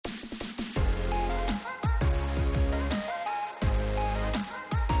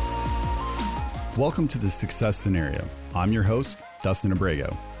Welcome to the Success Scenario. I'm your host, Dustin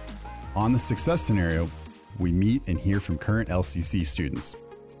Abrego. On the Success Scenario, we meet and hear from current LCC students,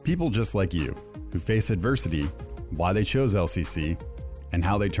 people just like you, who face adversity, why they chose LCC, and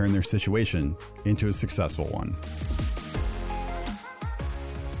how they turn their situation into a successful one.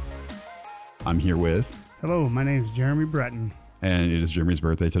 I'm here with... Hello, my name is Jeremy Breton. And it is Jeremy's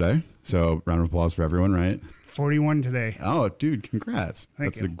birthday today, so round of applause for everyone, right? 41 today. Oh, dude, congrats.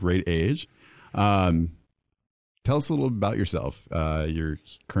 Thank That's you. a great age. Tell us a little about yourself. You're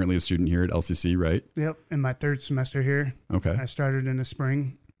currently a student here at LCC, right? Yep, in my third semester here. Okay. I started in the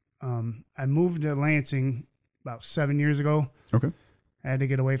spring. I moved to Lansing about 7 years ago. Okay. I had to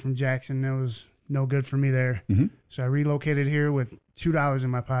get away from Jackson. It was no good for me there. Mm-hmm. So I relocated here with $2 in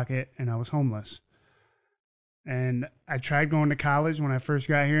my pocket, and I was homeless. And I tried going to college when I first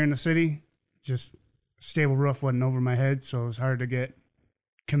got here in the city. Just a stable roof wasn't over my head, so it was hard to get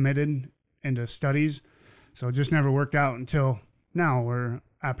committed into studies. So it just never worked out until now, where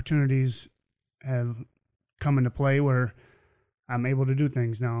opportunities have come into play where I'm able to do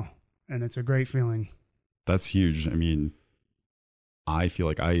things now, and it's a great feeling. That's huge. I mean, I feel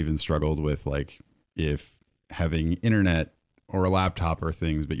like I even struggled with like if having internet or a laptop or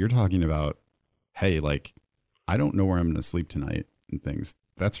things, but you're talking about, hey, like, I don't know where I'm going to sleep tonight and things.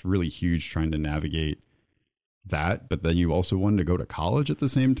 That's really huge trying to navigate that. But then you also wanted to go to college at the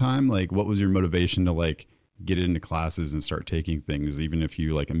same time. Like, what was your motivation to like get into classes and start taking things, even if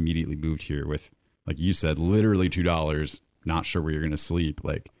you like immediately moved here with, like you said, literally $2, not sure where you're going to sleep?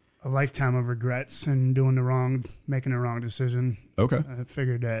 Like A lifetime of regrets and making a wrong decision. Okay. I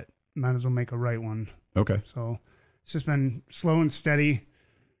figured that might as well make a right one. Okay. So it's just been slow and steady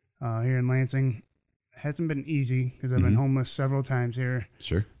here in Lansing. Hasn't been easy because I've been homeless several times here.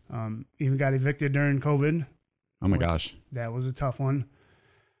 Sure. Even got evicted during COVID. Oh my gosh. That was a tough one.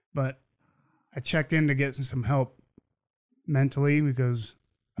 But I checked in to get some help mentally because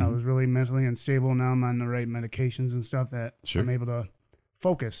I was really mentally unstable. Now I'm on the right medications and stuff that Sure. I'm able to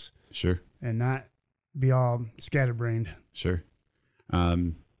focus Sure. and not be all scatterbrained. Sure.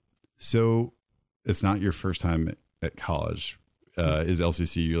 So it's not your first time at college. Is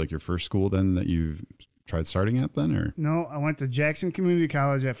LCC like your first school then that you've tried starting at then, or? No, I went to Jackson Community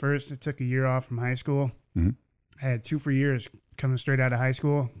College at first. I took a year off from high school. Mm-hmm. I had 2 for years coming straight out of high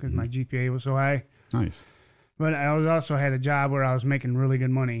school because my GPA was so high. Nice. But I also had a job where I was making really good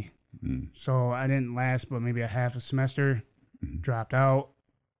money. So I didn't last but maybe a half a semester, dropped out.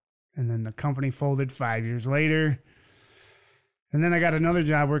 And then the company folded 5 years later. And then I got another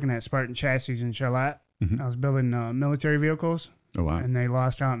job working at Spartan Chassis in Charlotte. I was building military vehicles. Oh, wow. And they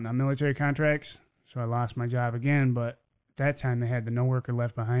lost out on the military contracts. So I lost my job again. But at that time, they had the No Worker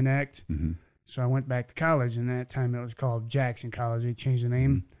Left Behind Act. So I went back to college. And that time, it was called Jackson College. They changed the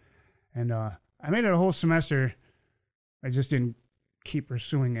name. And I made it a whole semester. I just didn't keep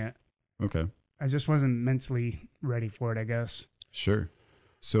pursuing it. Okay. I just wasn't mentally ready for it, I guess. Sure.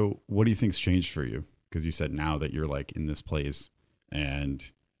 So what do you think's changed for you? Because you said now that you're like in this place and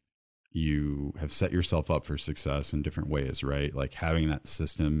you have set yourself up for success in different ways, right? Like having that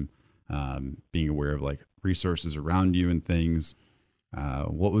system, being aware of like resources around you and things.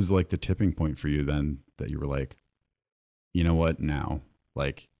 What was like the tipping point for you then that you were like, you know what, now?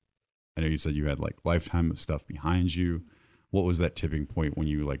 Like, I know you said you had like lifetime of stuff behind you. What was that tipping point when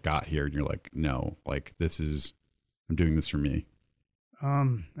you like got here and you're like, no, like I'm doing this for me?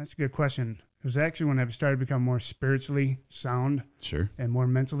 That's a good question. It was actually when I started to become more spiritually sound. Sure. And more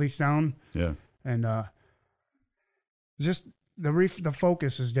mentally sound. Yeah. And just the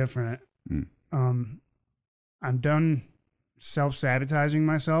focus is different. I'm done self-sabotaging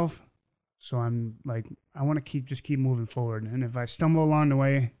myself. So I'm like, I want to keep moving forward. And if I stumble along the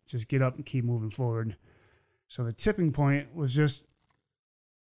way, just get up and keep moving forward. So the tipping point was just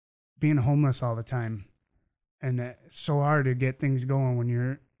being homeless all the time. And it's so hard to get things going when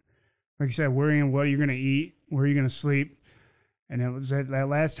you're, like you said, worrying what you're going to eat, where you're going to sleep. And it was that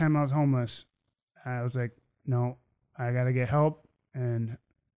last time I was homeless, I was like, no, I got to get help. And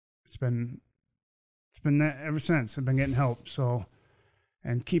it's been that ever since. I've been getting help. So,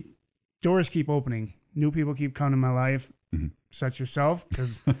 and doors keep opening. New people keep coming to my life, such yourself,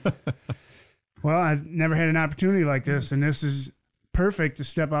 because, well, I've never had an opportunity like this. And this is perfect to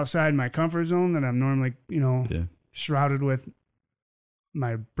step outside my comfort zone that I'm normally, shrouded with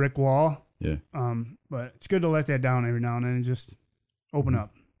my brick wall. Yeah. But it's good to let that down every now and then and just open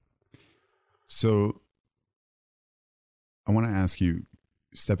up. So I want to ask you,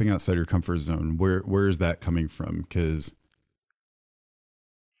 stepping outside your comfort zone, where is that coming from? Because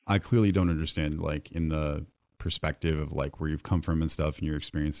I clearly don't understand, like in the perspective of like where you've come from and stuff, and your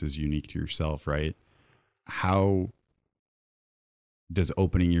experience is unique to yourself, right? How does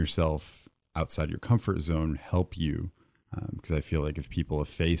opening yourself outside your comfort zone help you? Because I feel like if people have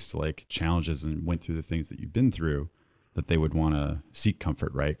faced like challenges and went through the things that you've been through, that they would want to seek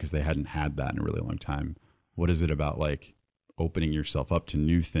comfort, right? Because they hadn't had that in a really long time. What is it about like opening yourself up to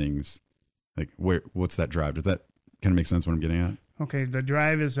new things? Like what's that drive? Does that kind of make sense what I'm getting at? Okay. The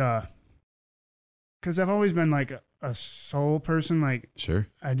drive is, cause I've always been like a soul person. Like, sure,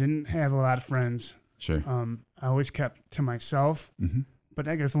 I didn't have a lot of friends. Sure. I always kept to myself, but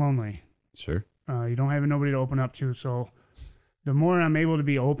that gets lonely. Sure. You don't have nobody to open up to. So the more I'm able to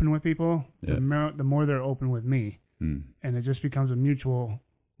be open with people, the more they're open with me. And it just becomes a mutual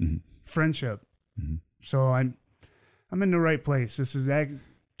friendship. So I'm in the right place. This is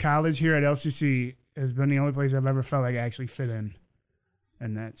college here at LCC has been the only place I've ever felt like I actually fit in.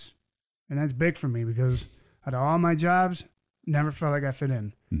 And that's big for me because out of all my jobs, never felt like I fit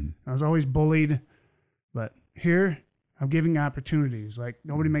in. I was always bullied, but here I'm giving opportunities. Like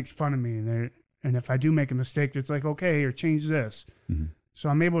nobody makes fun of me. And if I do make a mistake, it's like, okay, or change this. So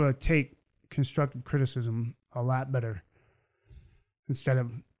I'm able to take constructive criticism a lot better instead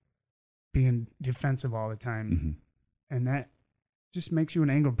of being defensive all the time. And that just makes you an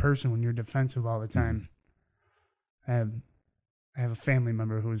angry person when you're defensive all the time. I have a family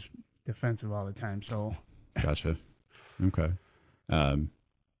member who's defensive all the time. So gotcha. Okay.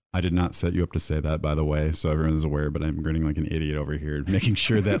 I did not set you up to say that, by the way, so everyone is aware, but I'm grinning like an idiot over here, making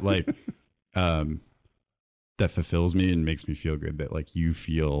sure that like, that fulfills me and makes me feel good that like you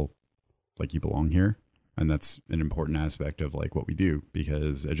feel like you belong here. And that's an important aspect of like what we do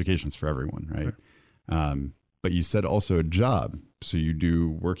because education's for everyone. Right. But you said also a job. So you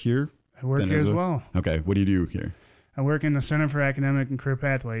do work here? I work here as well. Okay. What do you do here? I work in the Center for Academic and Career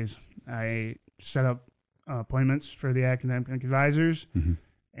Pathways. I set up appointments for the academic advisors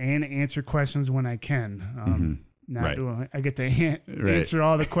and answer questions when I can. I get to answer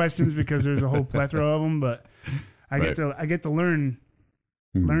all the questions because there's a whole plethora of them, but I get to learn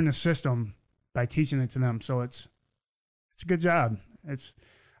the system by teaching it to them. So it's a good job. It's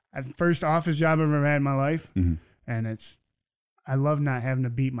the first office job I've ever had in my life, and I love not having to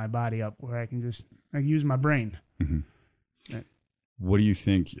beat my body up where I can just use my brain. What do you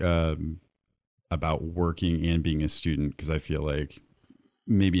think about working and being a student? Because I feel like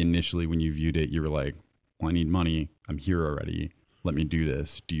maybe initially when you viewed it, you were like, well, I need money. I'm here already. Let me do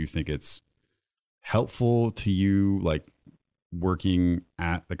this. Do you think it's helpful to you, like working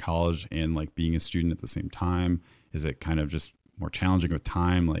at the college and like being a student at the same time? Is it kind of just more challenging with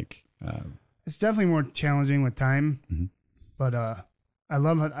time? Like, it's definitely more challenging with time, but I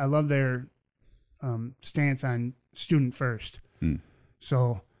love their stance on student first.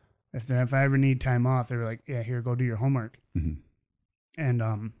 So if I ever need time off, they're like, yeah, here, go do your homework.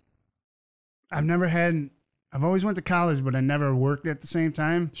 And I've always went to college, but I never worked at the same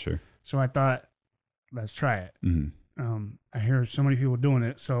time. Sure. So I thought, let's try it. I hear so many people doing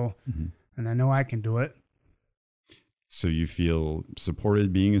it, so and I know I can do it. So you feel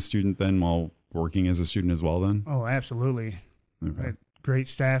supported being a student then while working as a student as well then? Oh, absolutely. Okay. Great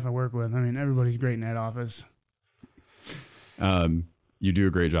staff I work with. I mean, everybody's great in that office. You do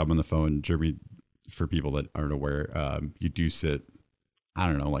a great job on the phone, Jeremy. For people that aren't aware, you do sit, I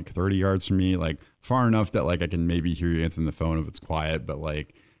don't know, like 30 yards from me, like far enough that like I can maybe hear you answering the phone if it's quiet, but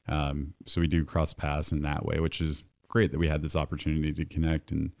like, so we do cross paths in that way, which is great that we had this opportunity to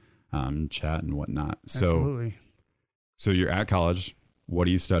connect and chat and whatnot. Absolutely. So you're at college. What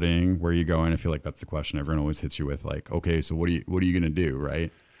are you studying? Where are you going? I feel like that's the question everyone always hits you with. Like, okay, so what are you going to do,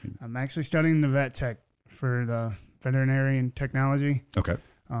 right? I'm actually studying the vet tech for the veterinary and technology. Okay.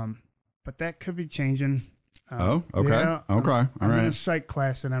 But that could be changing. Okay. Yeah, okay. I'm in a psych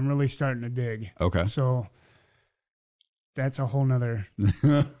class that I'm really starting to dig. Okay. So that's a whole nother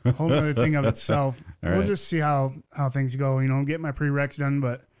thing of itself. We'll just see how things go. You know, get my prereqs done,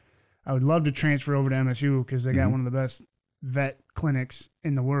 but I would love to transfer over to MSU because they got one of the best vet clinics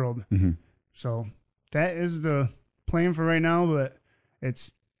in the world. So that is the plan for right now, but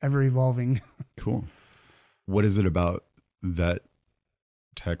it's ever evolving. Cool. What is it about that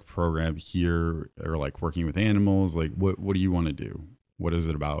tech program here, or like working with animals? Like what do you want to do? What is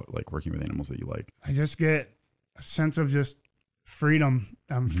it about like working with animals that you like? I just get a sense of just freedom.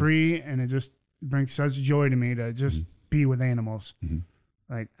 I'm free, and it just brings such joy to me to just be with animals.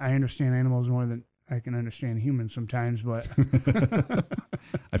 Like I understand animals more than I can understand humans sometimes, but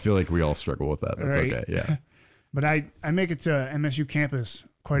I feel like we all struggle with that. That's right. Okay. Yeah. But I make it to MSU campus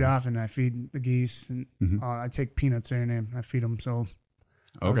quite often. I feed the geese, and I take peanuts there and I feed them. So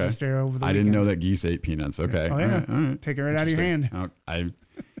I was Okay. just there over the I weekend. didn't know that geese ate peanuts. Okay. Oh, yeah. All right. Take it right out of your hand.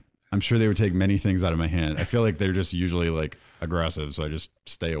 I'm sure they would take many things out of my hand. I feel like they're just usually like aggressive, so I just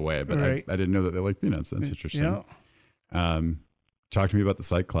stay away. But Right. I didn't know that they like peanuts. That's interesting. Yeah. Talk to me about the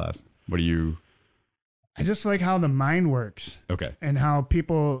psych class. What do you? I just like how the mind works Okay. and how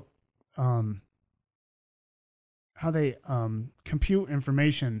people, how they compute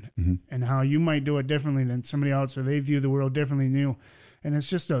information Mhm. and how you might do it differently than somebody else, or they view the world differently than you. And it's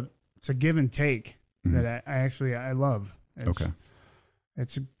just it's a give and take Mhm. that I love. Okay.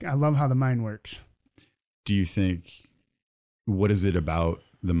 I love how the mind works. Do you think, what is it about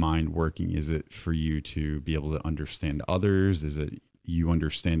the mind working? Is it for you to be able to understand others? Is it you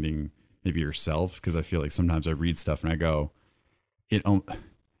understanding maybe yourself? Because I feel like sometimes I read stuff and I go, and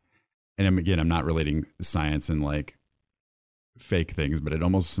I'm not relating science and like fake things, but it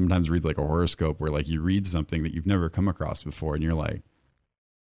almost sometimes reads like a horoscope where like you read something that you've never come across before and you're like,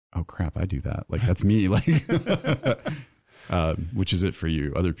 oh crap, I do that. Like that's me. Like, which is it for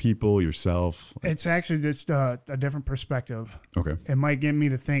you? Other people, yourself? It's actually just a different perspective. Okay. It might get me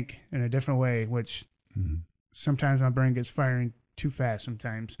to think in a different way, which Mm-hmm. sometimes my brain gets firing too fast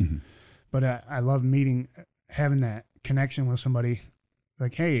sometimes. Mm-hmm. But I love having that connection with somebody.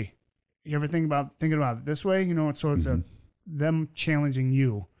 Like, hey, you ever thinking about it this way? You know, so it's Mm-hmm. them challenging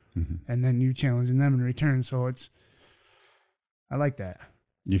you, Mm-hmm. and then you challenging them in return. So I like that.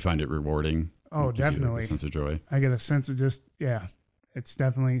 You find it rewarding? Oh, It gives you, like, definitely. a sense of joy. I get a sense of it's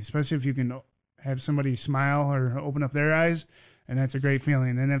definitely, especially if you can have somebody smile or open up their eyes, and that's a great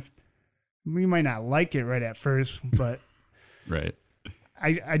feeling. And if you might not like it right at first, but Right.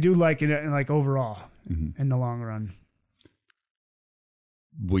 I do like it like overall Mm-hmm. in the long run.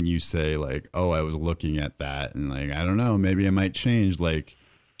 When you say like, oh, I was looking at that and like, I don't know, maybe I might change. Like,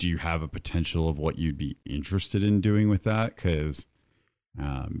 do you have a potential of what you'd be interested in doing with that? Because,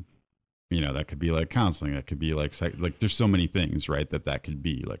 that could be like counseling. That could be like there's so many things, right? That could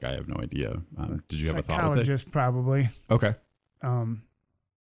be like, I have no idea. Did you have a thought with it? Psychologist, probably. Okay.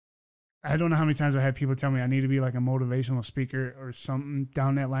 I don't know how many times I had people tell me I need to be like a motivational speaker or something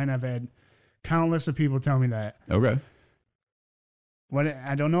down that line. I've had countless of people tell me that. Okay.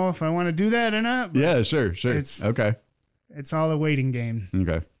 I don't know if I want to do that or not. But Yeah, sure. Okay. It's all a waiting game.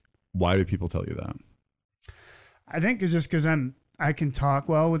 Okay. Why do people tell you that? I think it's just because I can talk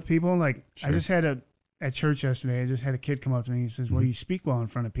well with people. Like Sure. I just had at church yesterday, I just had a kid come up to me and he says, well, you speak well in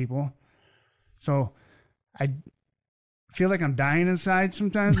front of people. So I feel like I'm dying inside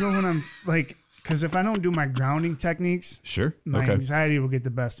sometimes though, when I'm like, because if I don't do my grounding techniques, Sure. my Okay. anxiety will get the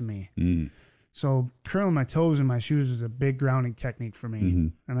best of me. Mm. So curling my toes in my shoes is a big grounding technique for me. Mm-hmm.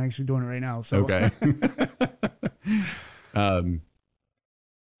 I'm actually doing it right now. So Okay.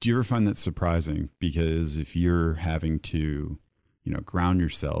 Do you ever find that surprising? Because if you're having to, ground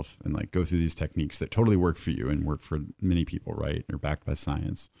yourself and like go through these techniques that totally work for you and work for many people, right? Or backed by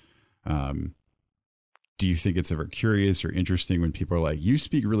science. Do you think it's ever curious or interesting when people are like, you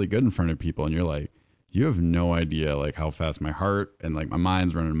speak really good in front of people and you're like, you have no idea like how fast my heart and like my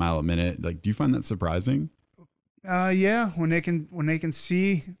mind's running a mile a minute. Like, do you find that surprising? yeah, when they can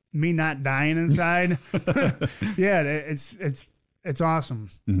see me not dying inside, yeah, it's awesome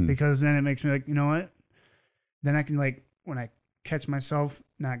Mm-hmm. because then it makes me like, you know what? Then I can like when I catch myself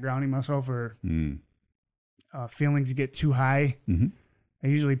not grounding myself or feelings get too high, Mm-hmm. I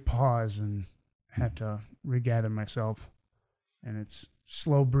usually pause and have to regather myself, and it's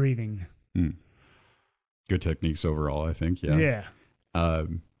slow breathing. Mm. Good techniques overall, I think. Yeah. Yeah.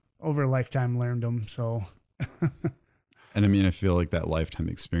 Over a lifetime learned them. So. And I mean, I feel like that lifetime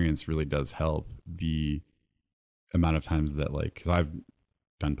experience really does help. The amount of times that like, cause I've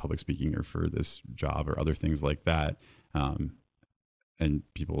done public speaking or for this job or other things like that. And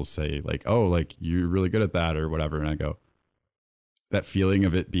people will say like, oh, like you're really good at that or whatever. And I go, that feeling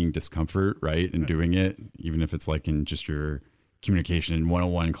of it being discomfort, right? And doing it, even if it's like in just your communication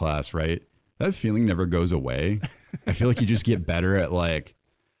 101 class, right? That feeling never goes away. I feel like you just get better at like,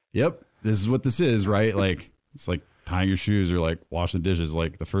 yep, this is what this is, right? Like, it's like tying your shoes or like washing the dishes.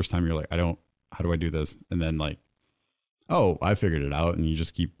 Like the first time you're like, how do I do this? And then like, oh, I figured it out. And you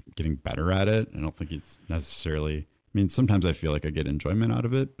just keep getting better at it. I don't think it's necessarily, I mean, sometimes I feel like I get enjoyment out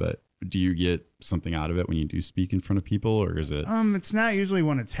of it, but do you get something out of it when you do speak in front of people, or is it? It's not usually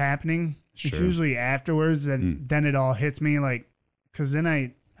when it's happening. It's Sure. usually afterwards that then it all hits me like, cause then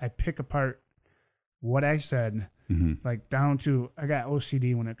I pick apart what I said, like down to, I got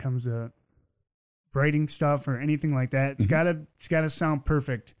OCD when it comes to writing stuff or anything like that. It's gotta sound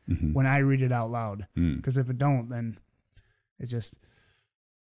perfect when I read it out loud. Cause if it don't, then it's just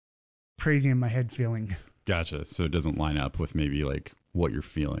crazy in my head feeling. Gotcha. So it doesn't line up with maybe like what you're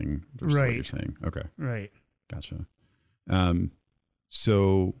feeling versus what you're saying. Okay. Right. Gotcha.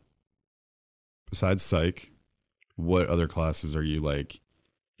 So besides psych, what other classes are you like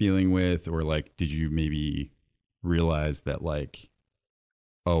feeling with, or like, did you maybe realize that like,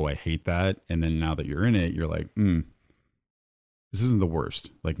 oh, I hate that. And then now that you're in it, you're like, this isn't the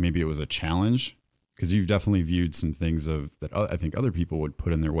worst. Like maybe it was a challenge, because you've definitely viewed some things of that I think other people would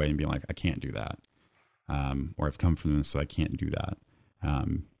put in their way and be like, I can't do that. Or I've come from this, so I can't do that.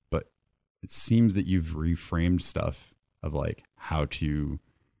 But it seems that you've reframed stuff of like how to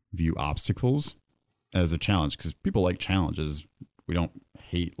view obstacles as a challenge, because people like challenges. We don't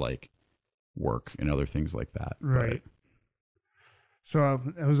hate like work and other things like that. Right. But. So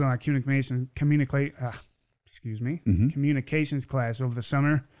it was on a communications class over the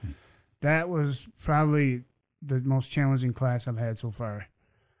summer. That was probably the most challenging class I've had so far.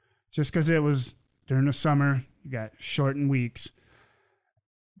 Just because it was during the summer, you got shortened weeks.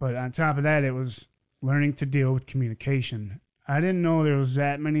 But on top of that, it was learning to deal with communication. I didn't know there was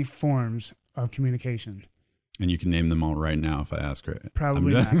that many forms of communication. And you can name them all right now if I ask it.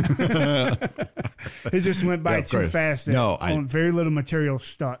 Probably not. It just went by too fast. Very little material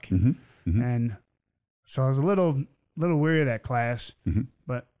stuck. And so I was a little weary of that class,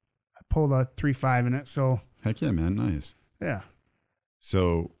 but I pulled a 3.5 in it. So heck yeah, man. Nice. Yeah.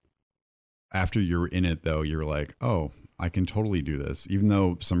 So after you're in it though, you're like, oh, I can totally do this. Even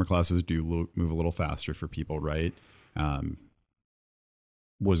though summer classes do move a little faster for people, right?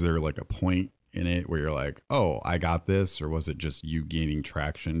 Was there like a point in it where you're like, oh, I got this? Or was it just you gaining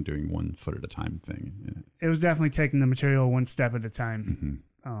traction, doing 1 foot at a time thing? It was definitely taking the material one step at a time.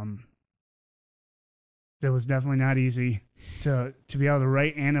 That was definitely not easy to be able to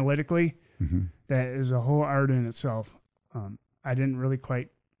write analytically. That is a whole art in itself. I didn't really quite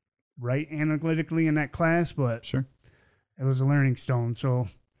write analytically in that class, but sure, it was a learning stone. So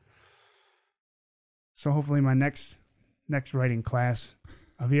hopefully my next writing class,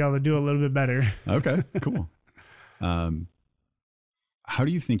 I'll be able to do a little bit better. Okay, cool. How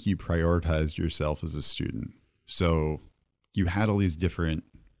do you think you prioritized yourself as a student? So you had all these different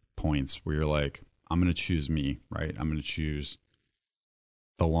points where you're like, I'm going to choose me, right? I'm going to choose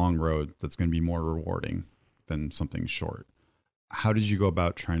the long road that's going to be more rewarding than something short. How did you go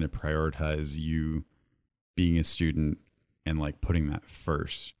about trying to prioritize you being a student and like putting that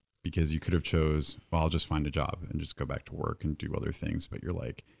first? Because you could have chose, well, I'll just find a job and just go back to work and do other things. But you're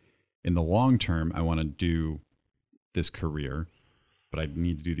like, in the long term, I want to do this career, but I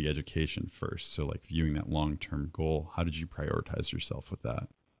need to do the education first. So like viewing that long-term goal, how did you prioritize yourself with that?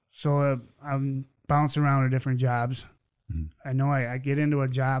 So I'm bouncing around to different jobs. I know I get into a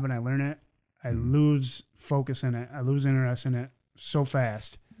job and I learn it. I lose focus in it. I lose interest in it so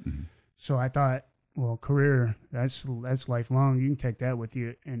fast. So I thought, well, career, that's lifelong. You can take that with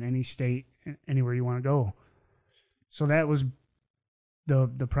you in any state, anywhere you want to go. So that was the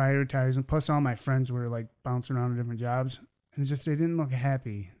prioritizing. Plus all my friends were like bouncing around to different jobs and just, they didn't look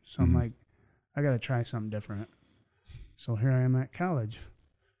happy. So I'm like, I got to try something different. So here I am at college.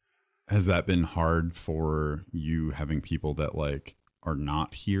 Has that been hard for you, having people that like are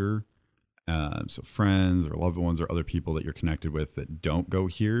not here? So friends or loved ones or other people that you're connected with that don't go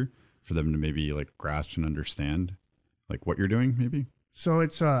here, for them to maybe like grasp and understand like what you're doing maybe? So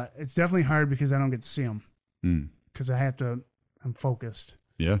it's definitely hard because I don't get to see them because I'm focused.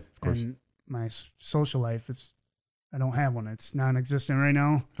 Yeah, of course. And my social life, I don't have one. It's non-existent right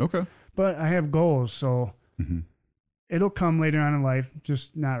now. Okay. But I have goals. So it'll come later on in life,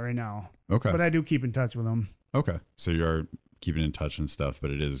 just not right now. Okay. But I do keep in touch with them. Okay. So you are keeping in touch and stuff,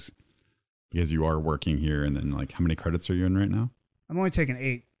 but it is because you are working here. And then like, how many credits are you in right now? I'm only taking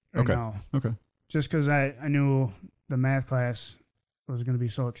 8 right now. Okay. Just because I knew the math class was going to be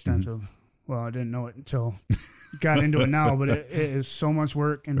so extensive. Well, I didn't know it until got into it now, but it is so much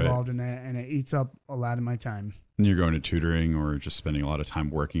work involved in that, and it eats up a lot of my time. And you're going to tutoring or just spending a lot of time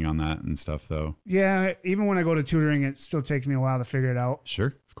working on that and stuff though? Yeah. Even when I go to tutoring, it still takes me a while to figure it out.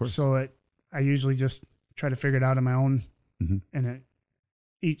 Sure. Of course. So I usually just try to figure it out on my own. And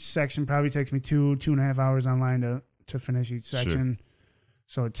each section probably takes me 2.5 hours online to finish each section. Sure.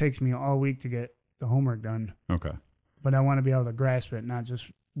 So it takes me all week to get the homework done. Okay. But I want to be able to grasp it, not just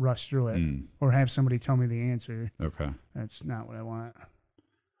rush through it or have somebody tell me the answer. Okay. That's not what I want.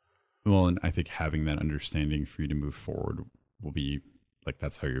 Well, and I think having that understanding for you to move forward will be like,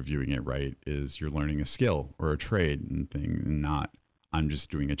 that's how you're viewing it, right? Is you're learning a skill or a trade and thing, and not, I'm just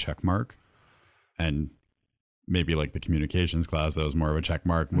doing a check mark. And maybe like the communications class, that was more of a check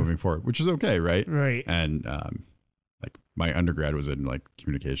mark moving forward, which is okay, right? Right. And like my undergrad was in like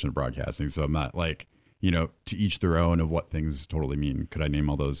communication and broadcasting, so I'm not like to each their own of what things totally mean. Could I name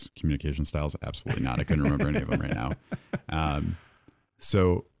all those communication styles? Absolutely not. I couldn't remember any of them right now.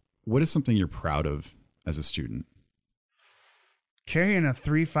 So what is something you're proud of as a student? Carrying a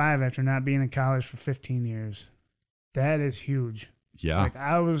 3.5 after not being in college for 15 years. That is huge. Yeah. Like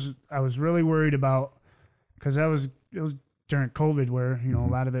I was really worried about, because it was during COVID where, a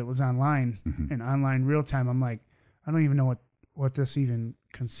lot of it was online and online real time. I'm like, I don't even know what this even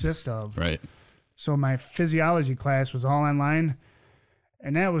consists of. Right. So my physiology class was all online,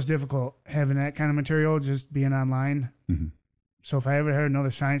 and that was difficult having that kind of material just being online. Mm-hmm. So if I ever had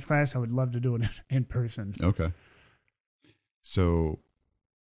another science class, I would love to do it in person. Okay. So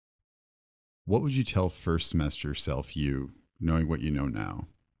what would you tell first semester self you, knowing what you know now?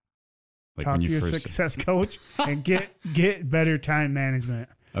 Like talk to your success coach and get better time management.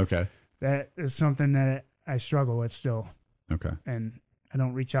 Okay. That is something that I struggle with still. Okay. And I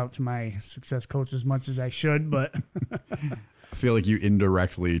don't reach out to my success coach as much as I should, but I feel like you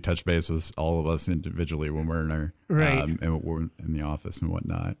indirectly touch base with all of us individually when we're in our and we're in the office and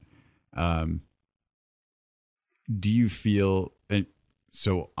whatnot. Do you feel, and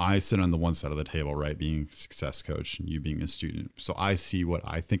so I sit on the one side of the table, right, being a success coach and you being a student. So I see what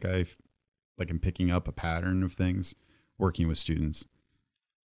I think I'm picking up a pattern of things working with students.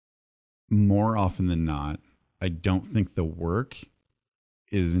 More often than not, I don't think the work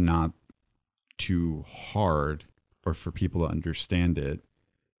is not too hard or for people to understand it.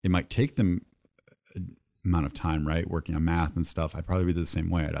 It might take them an amount of time, right? Working on math and stuff. I'd probably be the same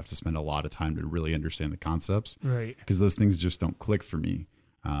way. I'd have to spend a lot of time to really understand the concepts. Right. Because those things just don't click for me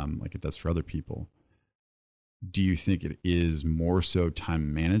like it does for other people. Do you think it is more so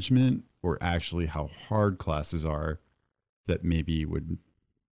time management or actually how hard classes are that maybe would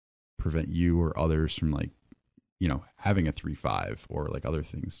prevent you or others from having a 3.5 or like other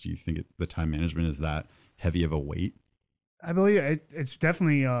things? Do you think the time management is that heavy of a weight? I believe it's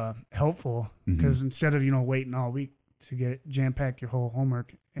definitely helpful because instead of, waiting all week to jam-pack your whole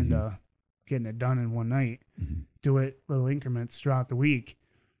homework and getting it done in one night, do it little increments throughout the week.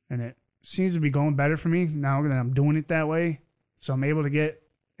 And it seems to be going better for me now that I'm doing it that way. So I'm able to get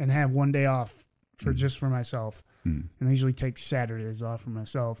and have one day off just for myself. And I usually take Saturdays off for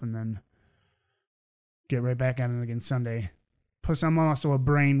myself and then get right back on it again Sunday. Plus, I'm also a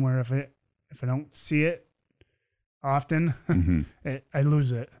brain where if I don't see it often, I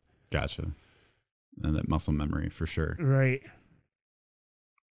lose it. Gotcha. And that muscle memory for sure. Right.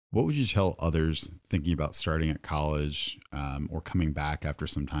 What would you tell others thinking about starting at college or coming back after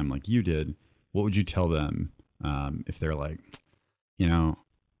some time like you did? What would you tell them if they're like, I'm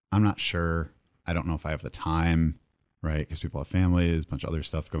not sure. I don't know if I have the time, right? Because people have families, a bunch of other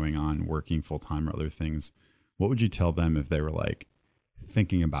stuff going on, working full time or other things. What would you tell them if they were like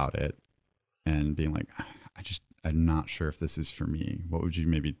thinking about it and being like, I'm not sure if this is for me? What would you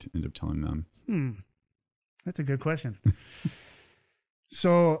maybe end up telling them? That's a good question.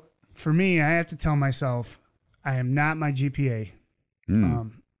 So for me, I have to tell myself I am not my GPA.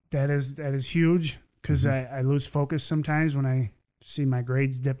 That is huge because I lose focus sometimes when I see my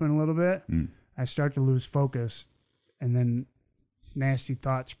grades dipping a little bit. I start to lose focus, and then nasty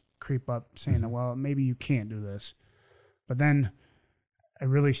thoughts creep up saying, well, maybe you can't do this. But then I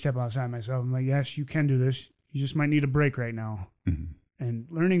really step outside myself. I'm like, yes, you can do this. You just might need a break right now. And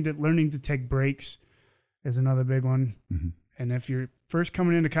learning to take breaks is another big one. And if you're first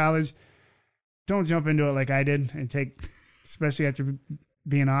coming into college, don't jump into it like I did and take, especially after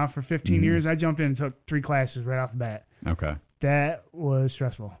being off for 15 years, I jumped in and took 3 classes right off the bat. Okay. That was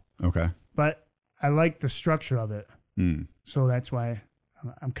stressful. Okay. But I like the structure of it. So that's why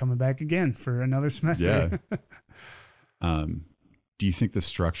I'm coming back again for another semester. Yeah. Do you think the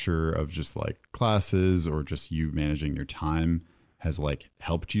structure of just like classes or just you managing your time has like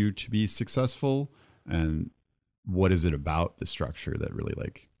helped you to be successful? And what is it about the structure that really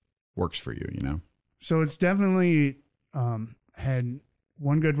like works for you, So it's definitely had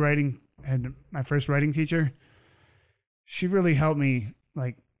my first writing teacher. She really helped me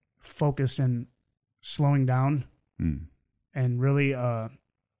like focus and slowing down and really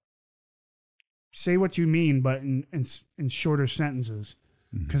say what you mean, but in shorter sentences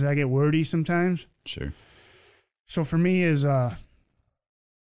because I get wordy sometimes. Sure. So for me it's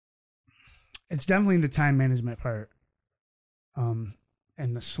definitely the time management part and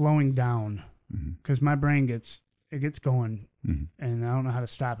the slowing down because my brain gets going and I don't know how to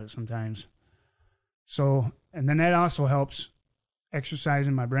stop it sometimes. So, and then that also helps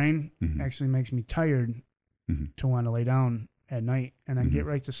exercising my brain actually makes me tired to want to lay down at night and I get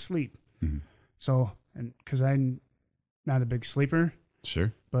right to sleep. So, and because I'm not a big sleeper,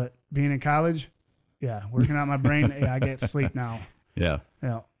 sure, but being in college, Yeah, working out my brain. Yeah, I get sleep now. Yeah.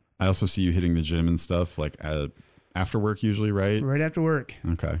 Yeah. I also see you hitting the gym and stuff like after work usually, right? Right after work.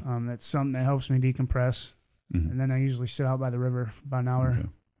 Okay. That's something that helps me decompress. And then I usually sit out by the river for about an hour,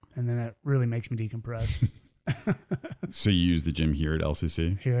 and then it really makes me decompress. So you use the gym here at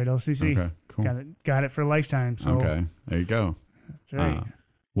LCC? Here at LCC. Okay, cool. Got it for a lifetime. So okay, there you go. That's right.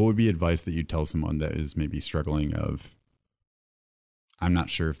 What would be advice that you'd tell someone that is maybe struggling of, I'm not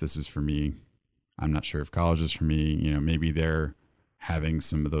sure if this is for me. I'm not sure if college is for me. You know, maybe they're having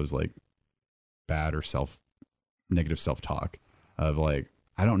some of those like bad or negative self-talk of like,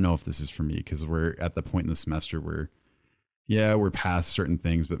 I don't know if this is for me, because we're at the point in the semester where, yeah, we're past certain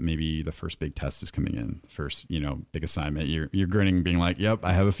things, but maybe the first big test is coming in. First, big assignment. You're grinning, being like, "Yep,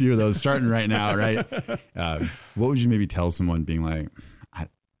 I have a few of those starting right now." Right? What would you maybe tell someone being like,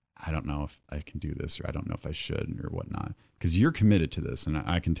 "I don't know if I can do this, or I don't know if I should, or whatnot," because you're committed to this, and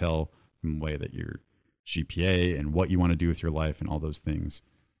I can tell from the way that your GPA and what you want to do with your life and all those things.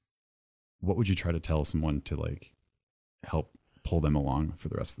 What would you try to tell someone to like help pull them along for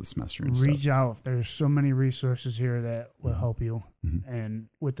the rest of the semester and Reach stuff? out. There's so many resources here that will help you. And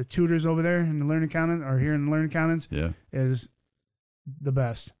with the tutors over there in the Learning Commons, or here in the Learning Commons, is the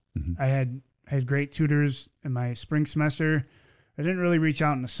best. I had great tutors in my spring semester. I didn't really reach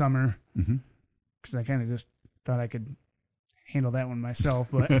out in the summer because I kind of just thought I could handle that one myself,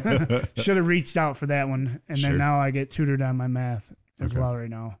 but should have reached out for that one. And then now I get tutored on my math as well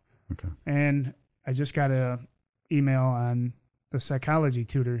right now. Okay. And I just got a email on the psychology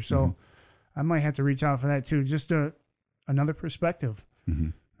tutor. So I might have to reach out for that too. Just another perspective.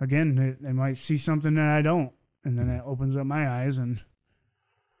 Again, they might see something that I don't, and then it opens up my eyes, and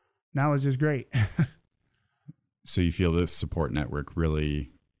knowledge is great. So you feel this support network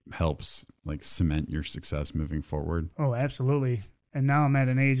really helps like cement your success moving forward? Oh, absolutely. And now I'm at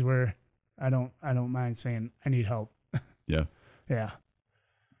an age where I don't mind saying I need help. Yeah. Yeah.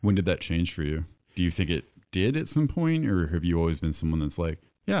 When did that change for you? Do you think it did at some point, or have you always been someone that's like,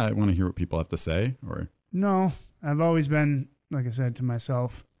 yeah, I want to hear what people have to say? Or no, I've always been, like I said, to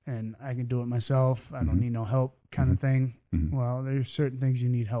myself, and I can do it myself. I don't need no help kind of thing. Well, there's certain things you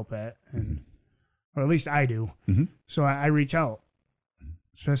need help at, and or at least I do. So I reach out,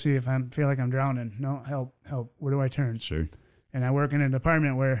 especially if I feel like I'm drowning. No, help. Where do I turn? Sure. And I work in a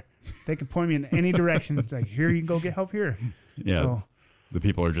department where they can point me in any direction. It's like, here, you can go get help here. Yeah. So, the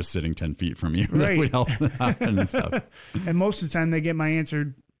people are just sitting 10 feet from you. Right. That would help and stuff. And most of the time they get my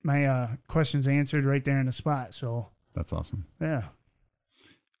questions answered right there in the spot. So that's awesome. Yeah.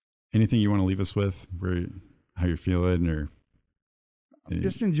 Anything you want to leave us with, how you're feeling, or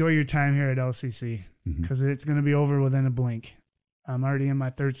just enjoy your time here at LCC, because it's going to be over within a blink. I'm already in my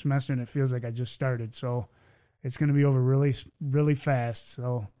third semester and it feels like I just started. So it's going to be over really, really fast.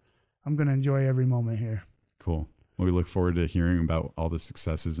 So I'm going to enjoy every moment here. Cool. Well, we look forward to hearing about all the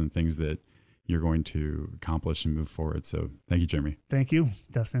successes and things that you're going to accomplish and move forward. So thank you, Jeremy. Thank you,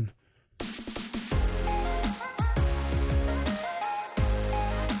 Dustin.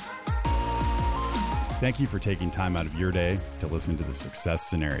 Thank you for taking time out of your day to listen to the Success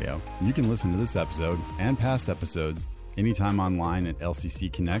Scenario. You can listen to this episode and past episodes anytime online at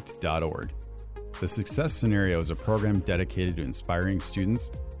lccconnect.org. The Success Scenario is a program dedicated to inspiring students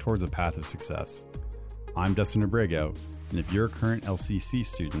towards a path of success. I'm Dustin Abrego, and if you're a current LCC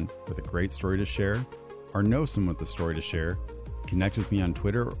student with a great story to share or know someone with a story to share, connect with me on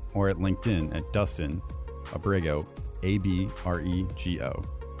Twitter or at LinkedIn at Dustin Abrego, Abrego.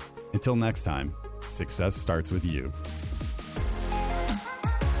 Until next time, success starts with you.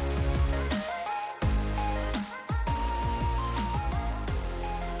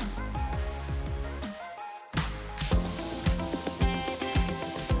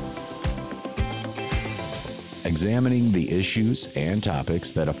 Examining the issues and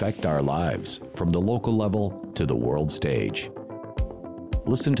topics that affect our lives from the local level to the world stage.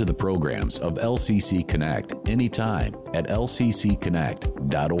 Listen to the programs of LCC Connect anytime at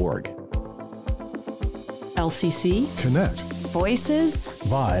lccconnect.org. LCC Connect. Voices,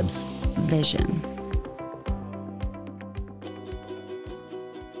 Vibes. Vision.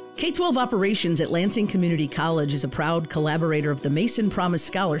 K-12 Operations at Lansing Community College is a proud collaborator of the Mason Promise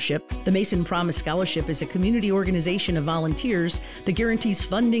Scholarship. The Mason Promise Scholarship is a community organization of volunteers that guarantees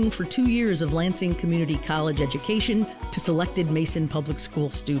funding for 2 years of Lansing Community College education to selected Mason Public School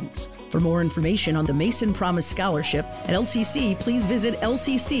students. For more information on the Mason Promise Scholarship at LCC, please visit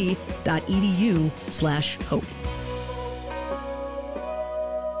lcc.edu/hope.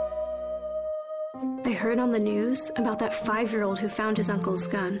 I heard on the news about that 5-year-old who found his uncle's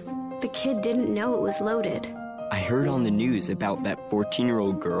gun. The kid didn't know it was loaded. I heard on the news about that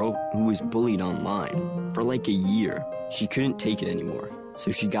 14-year-old girl who was bullied online for like a year. She couldn't take it anymore,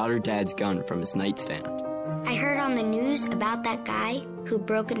 so she got her dad's gun from his nightstand. I heard on the news about that guy who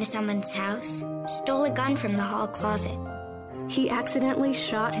broke into someone's house, stole a gun from the hall closet. He accidentally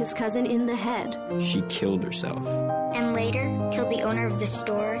shot his cousin in the head. She killed herself. And later, killed the owner of the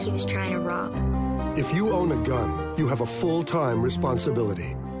store he was trying to rob. If you own a gun, you have a full-time responsibility.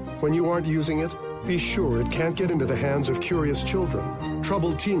 When you aren't using it, be sure it can't get into the hands of curious children,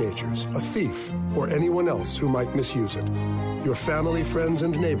 troubled teenagers, a thief, or anyone else who might misuse it. Your family, friends,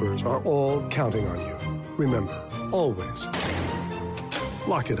 and neighbors are all counting on you. Remember, always,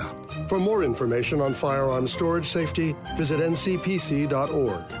 lock it up. For more information on firearms storage safety, visit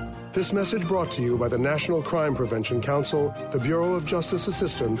ncpc.org. This message brought to you by the National Crime Prevention Council, the Bureau of Justice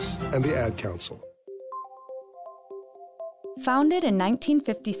Assistance, and the Ad Council. Founded in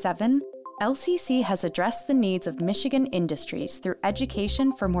 1957, LCC has addressed the needs of Michigan industries through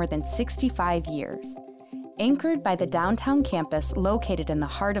education for more than 65 years. Anchored by the downtown campus located in the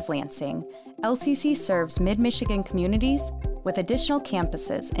heart of Lansing, LCC serves mid-Michigan communities with additional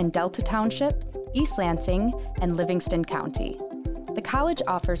campuses in Delta Township, East Lansing, and Livingston County. The college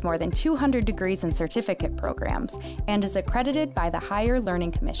offers more than 200 degrees and certificate programs and is accredited by the Higher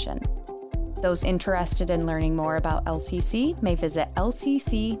Learning Commission. Those interested in learning more about LCC may visit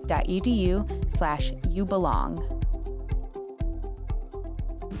lcc.edu/youbelong.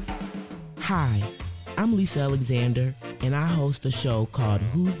 Hi, I'm Lisa Alexander, and I host a show called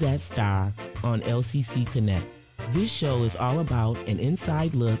Who's That Star on LCC Connect. This show is all about an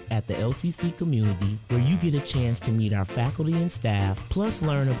inside look at the LCC community where you get a chance to meet our faculty and staff, plus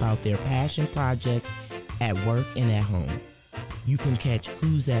learn about their passion projects at work and at home. You can catch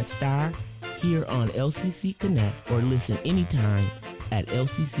Who's That Star here on LCC Connect or listen anytime at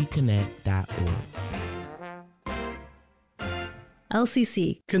lccconnect.org.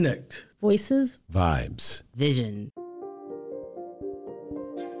 LCC Connect. Voices. Vibes. Vision.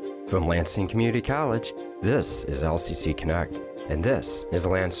 From Lansing Community College, this is LCC Connect, and this is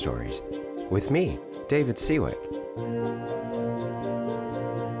Land Stories, with me, David Seawick.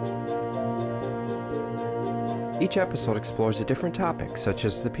 Each episode explores a different topic, such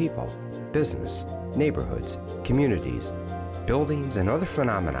as the people, business, neighborhoods, communities, buildings, and other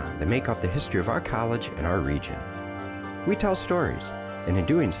phenomena that make up the history of our college and our region. We tell stories, and in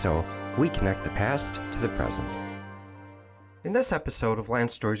doing so, we connect the past to the present. In this episode of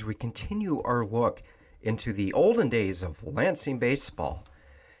Land Stories, we continue our look into the olden days of Lansing baseball.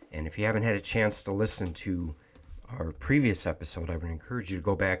 And if you haven't had a chance to listen to our previous episode, I would encourage you to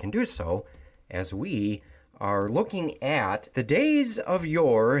go back and do so, as we are looking at the days of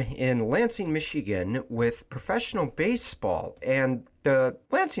yore in Lansing, Michigan with professional baseball. And the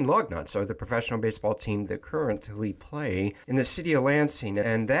Lansing Lugnuts are the professional baseball team that currently play in the city of Lansing.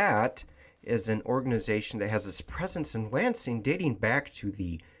 And that is an organization that has its presence in Lansing dating back to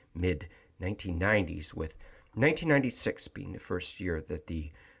the mid-1990s, with 1996 being the first year that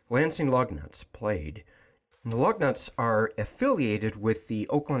the Lansing Lugnuts played. And the Lugnuts are affiliated with the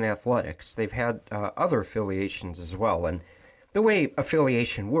Oakland Athletics. They've had other affiliations as well. And the way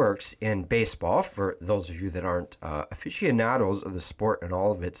affiliation works in baseball, for those of you that aren't aficionados of the sport and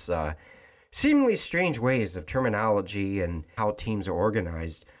all of its seemingly strange ways of terminology and how teams are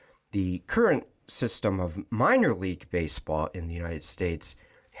organized, the current system of minor league baseball in the United States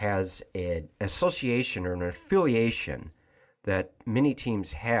has an association or an affiliation that many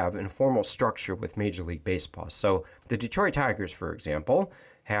teams have in a formal structure with Major League Baseball. So the Detroit Tigers, for example,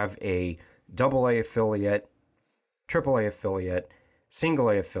 have a AA affiliate, AAA affiliate,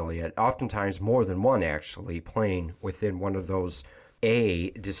 single A affiliate, oftentimes more than one actually, playing within one of those A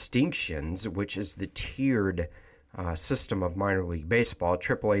distinctions, which is the tiered system of minor league baseball,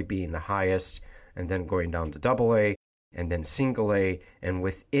 AAA being the highest, and then going down to AA, and then single A, and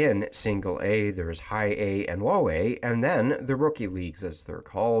within single A, there's high A and low A, and then the rookie leagues, as they're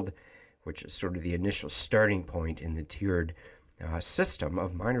called, which is sort of the initial starting point in the tiered system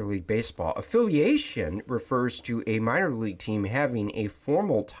of minor league baseball. Affiliation refers to a minor league team having a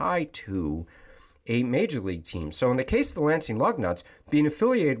formal tie to a major league team. So in the case of the Lansing Lugnuts, being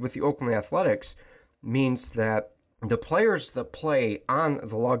affiliated with the Oakland Athletics means that the players that play on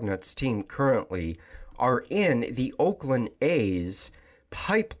the Lugnuts team currently are in the Oakland A's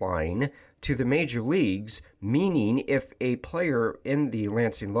pipeline to the major leagues, meaning if a player in the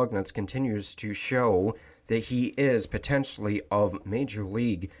Lansing Lugnuts continues to show that he is potentially of major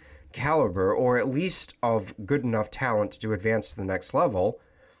league caliber, or at least of good enough talent to advance to the next level,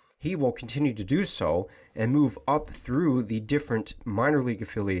 he will continue to do so and move up through the different minor league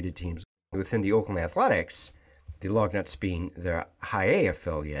affiliated teams within the Oakland Athletics. the Lugnuts being the High A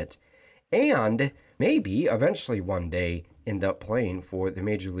affiliate, and maybe eventually one day end up playing for the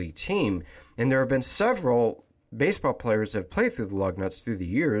Major League team. And there have been several baseball players that have played through the Lugnuts through the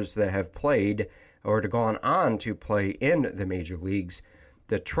years that have played or gone on to play in the Major Leagues.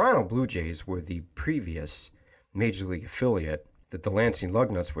 The Toronto Blue Jays were the previous Major League affiliate that the Lansing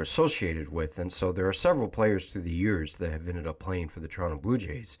Lugnuts were associated with, and so there are several players through the years that have ended up playing for the Toronto Blue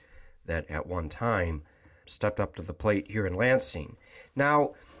Jays that at one time stepped up to the plate here in Lansing.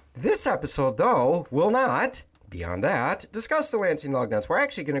 Now, this episode, though, will not, beyond that, discuss the Lansing Lugnuts. We're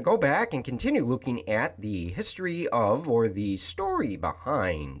actually going to go back and continue looking at the history of, or the story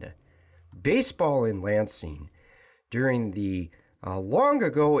behind, baseball in Lansing during the long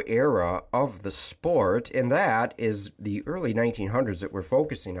ago era of the sport, and that is the early 1900s that we're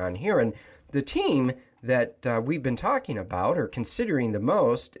focusing on here. And the team that we've been talking about or considering the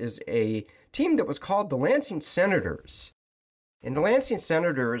most is a team that was called the Lansing Senators. And the Lansing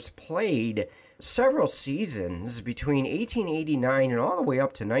Senators played several seasons between 1889 and all the way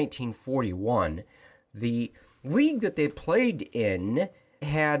up to 1941. The league that they played in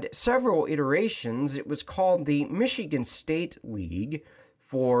had several iterations. It was called the Michigan State League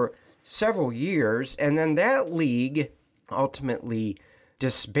for several years, and then that league ultimately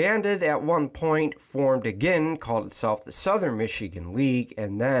disbanded at one point, formed again, called itself the Southern Michigan League,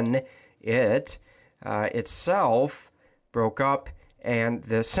 and then it itself broke up, and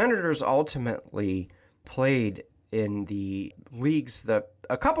the Senators ultimately played in the leagues,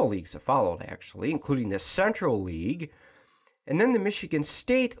 a couple leagues that followed actually, including the Central League, and then the Michigan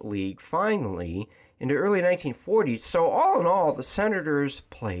State League finally in the early 1940s. So all in all, the Senators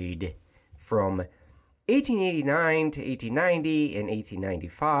played from 1889 to 1890 and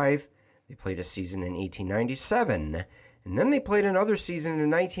 1895. They played a season in 1897. And then they played another season in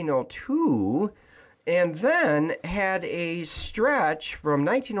 1902. And then had a stretch from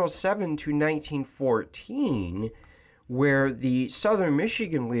 1907 to 1914 where the Southern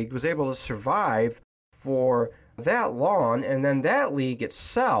Michigan League was able to survive for that long, and then that league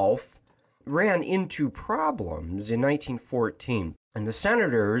itself ran into problems in 1914. And the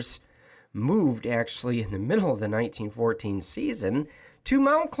Senators moved actually in the middle of the 1914 season to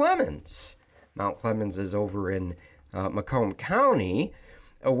Mount Clemens. Mount Clemens is over in Macomb County,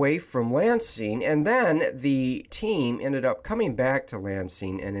 away from Lansing, and then the team ended up coming back to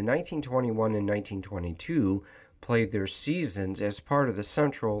Lansing, and in 1921 and 1922 played their seasons as part of the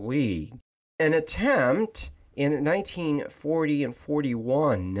Central League. An attempt in 1940 and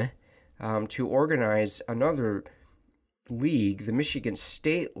 41 to organize another league, the Michigan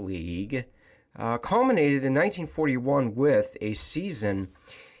State League, culminated in 1941 with a season,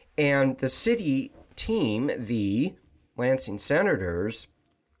 and the city team, the Lansing Senators,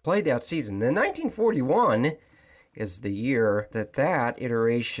 played that season. Then 1941 is the year that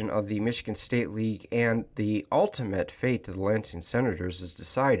iteration of the Michigan State League and the ultimate fate of the Lansing Senators is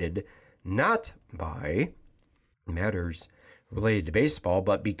decided not by matters related to baseball,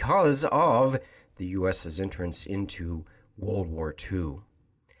 but because of the U.S.'s entrance into World War II.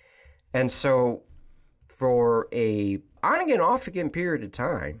 And so for a on-again, off-again period of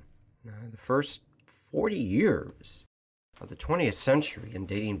time, the first 40 years of the 20th century and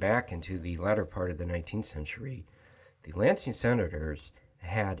dating back into the latter part of the 19th century, the Lansing Senators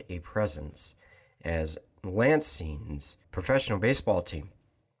had a presence as Lansing's professional baseball team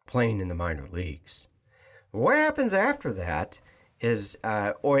playing in the minor leagues. What happens after that is,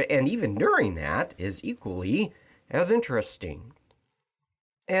 and even during that, is equally as interesting.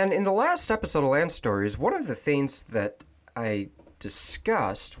 And in the last episode of Land Stories, one of the things that I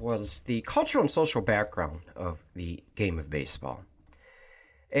discussed was the cultural and social background of the game of baseball.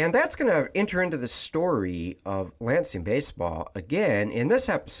 And that's going to enter into the story of Lansing baseball again in this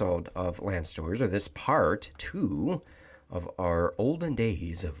episode of Land Stories, or this part 2 of our olden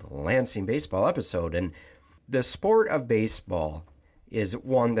days of Lansing baseball episode. And the sport of baseball is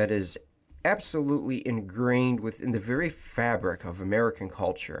one that is absolutely ingrained within the very fabric of American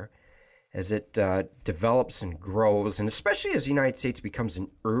culture as it develops and grows, and especially as the United States becomes an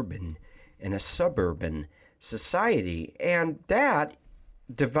urban and a suburban society. And that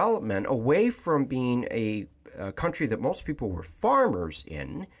development away from being a country that most people were farmers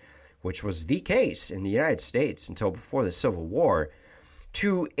in, which was the case in the United States until before the Civil War,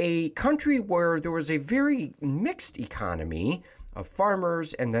 to a country where there was a very mixed economy of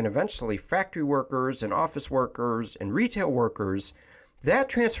farmers and then eventually factory workers and office workers and retail workers. That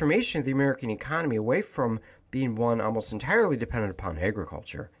transformation of the American economy away from being one almost entirely dependent upon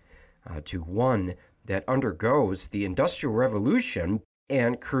agriculture to one that undergoes the Industrial Revolution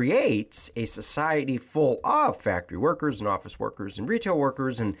and creates a society full of factory workers and office workers and retail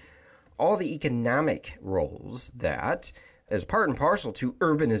workers and all the economic roles that, as part and parcel to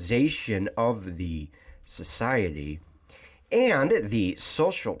urbanization of the society and the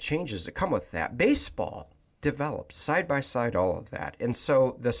social changes that come with that, baseball develops side by side all of that. And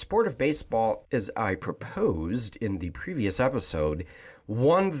so the sport of baseball, as I proposed in the previous episode,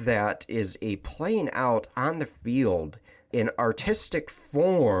 one that is a playing out on the field in artistic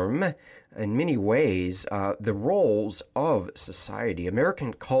form, in many ways, the roles of society,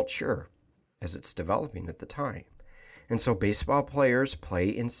 American culture, as it's developing at the time. And so baseball players play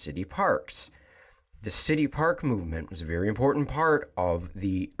in city parks. The city park movement was a very important part of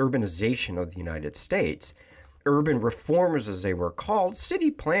the urbanization of the United States. Urban reformers, as they were called,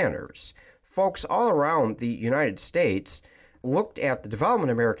 city planners, folks all around the United States, looked at the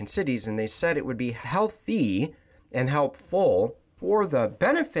development of American cities and they said it would be healthy and helpful for the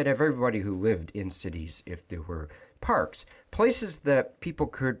benefit of everybody who lived in cities if there were parks, places that people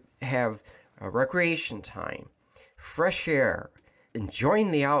could have recreation time, fresh air,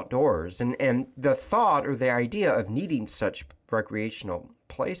 enjoying the outdoors, and the thought or the idea of needing such recreational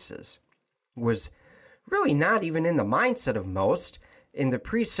places was really not even in the mindset of most in the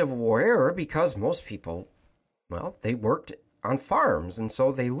pre-Civil War era, because most people, well, they worked on farms, and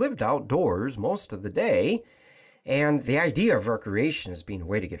so they lived outdoors most of the day. And the idea of recreation as being a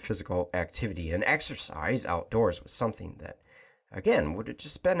way to get physical activity and exercise outdoors was something that, again, would have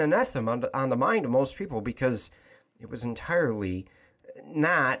just been anathema on the mind of most people, because it was entirely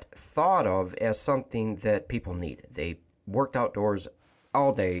not thought of as something that people needed. They worked outdoors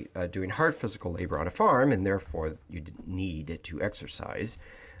all day doing hard physical labor on a farm, and therefore you didn't need to exercise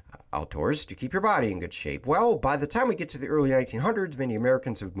outdoors to keep your body in good shape. Well, by the time we get to the early 1900s, many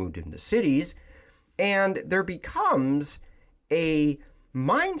Americans have moved into cities, and there becomes a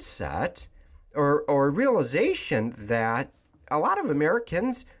mindset or realization that a lot of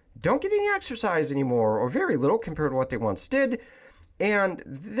Americans don't get any exercise anymore, or very little compared to what they once did. And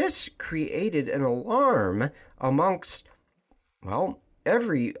this created an alarm amongst, well,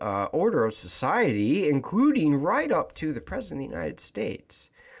 every order of society, including right up to the President of the United States.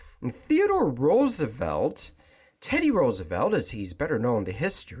 And Theodore Roosevelt, Teddy Roosevelt, as he's better known to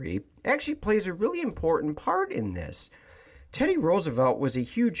history, actually plays a really important part in this. Teddy Roosevelt was a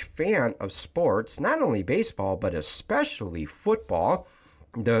huge fan of sports, not only baseball, but especially football,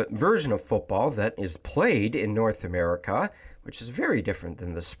 the version of football that is played in North America, which is very different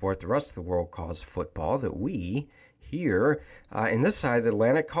than the sport the rest of the world calls football, that we here in this side of the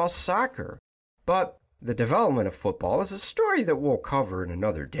Atlantic call soccer. But the development of football is a story that we'll cover in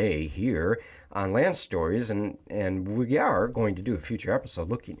another day here on Land Stories, and we are going to do a future episode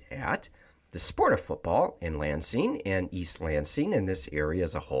looking at the sport of football in Lansing and East Lansing and this area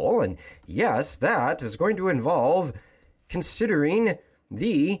as a whole. And yes, that is going to involve considering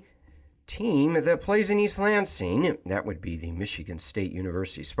the team that plays in East Lansing. That would be the Michigan State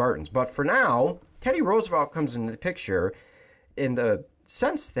University Spartans. But for now, Teddy Roosevelt comes into the picture in the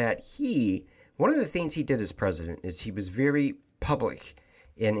sense that one of the things he did as president is he was very public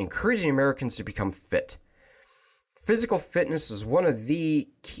in encouraging Americans to become fit. Physical fitness was one of the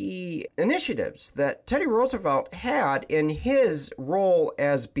key initiatives that Teddy Roosevelt had in his role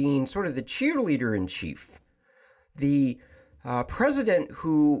as being sort of the cheerleader in chief. The president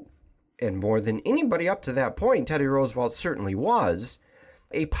who, and more than anybody up to that point, Teddy Roosevelt certainly was,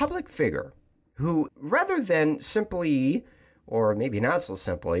 a public figure who, rather than simply, or maybe not so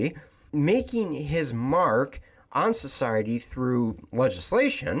simply, making his mark on society through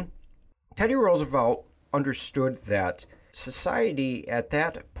legislation, Teddy Roosevelt understood that society at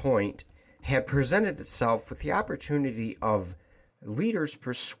that point had presented itself with the opportunity of leaders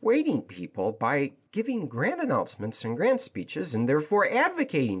persuading people by giving grand announcements and grand speeches and therefore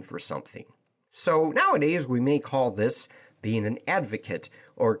advocating for something. So nowadays we may call this being an advocate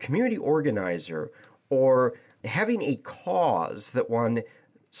or community organizer or having a cause that one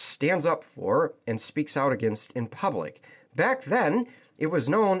stands up for and speaks out against in public. Back then, it was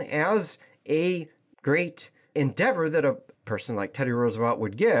known as a great endeavor that a person like Teddy Roosevelt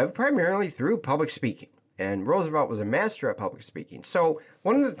would give, primarily through public speaking. And Roosevelt was a master at public speaking. So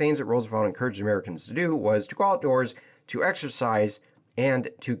one of the things that Roosevelt encouraged Americans to do was to go outdoors, to exercise, and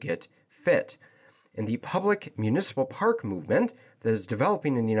to get fit. And the public municipal park movement that is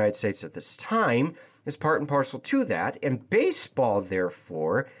developing in the United States at this time is part and parcel to that. And baseball,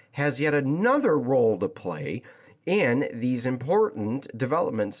 therefore, has yet another role to play in these important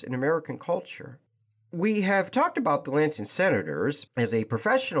developments in American culture. We have talked about the Lansing Senators as a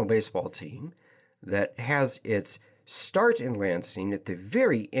professional baseball team that has its start in Lansing at the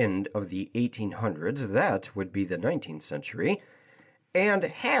very end of the 1800s, that would be the 19th century, and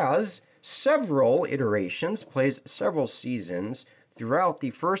has several iterations, plays several seasons throughout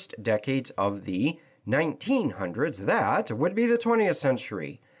the first decades of the 1900s, that would be the 20th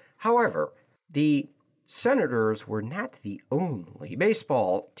century. However, the Senators were not the only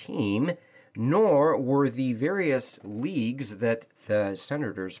baseball team, nor were the various leagues that the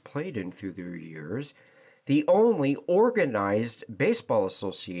Senators played in through their years the only organized baseball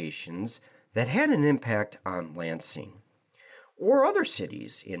associations that had an impact on Lansing, or other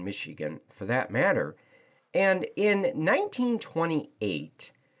cities in Michigan for that matter. And in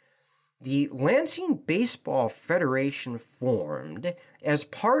 1928, the Lansing Baseball Federation formed as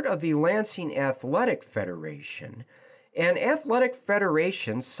part of the Lansing Athletic Federation, and athletic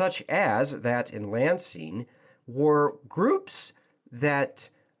federations such as that in Lansing were groups that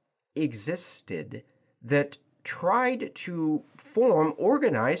existed that tried to form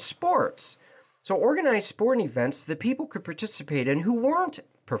organized sports. So organized sporting events that people could participate in who weren't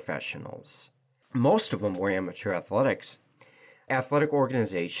professionals. Most of them were amateur athletics. Athletic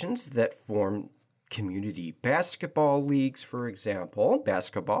organizations that formed community basketball leagues, for example.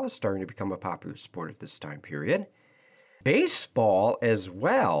 Basketball is starting to become a popular sport at this time period. Baseball as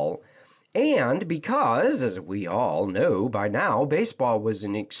well. And because, as we all know by now, baseball was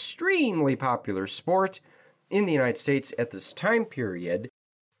an extremely popular sport in the United States at this time period,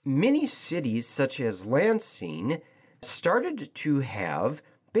 many cities such as Lansing started to have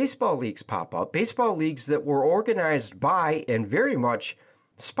baseball leagues pop up, baseball leagues that were organized by and very much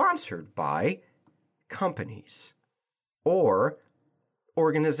sponsored by companies or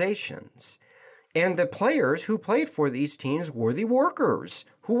organizations. And the players who played for these teams were the workers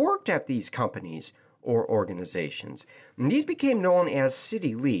who worked at these companies or organizations. And these became known as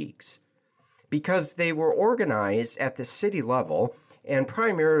city leagues because they were organized at the city level and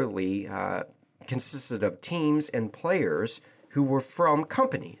primarily consisted of teams and players who were from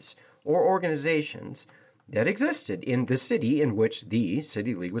companies or organizations that existed in the city in which the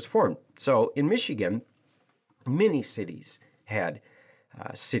city league was formed. So in Michigan, many cities had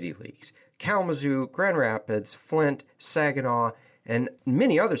city leagues. Kalamazoo, Grand Rapids, Flint, Saginaw, and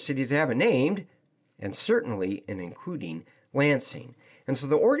many other cities I haven't named, and certainly and including Lansing. And so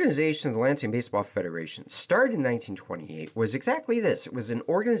the organization of the Lansing Baseball Federation, started in 1928, was exactly this. It was an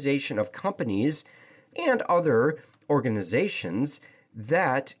organization of companies and other organizations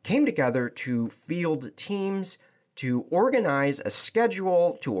that came together to field teams, to organize a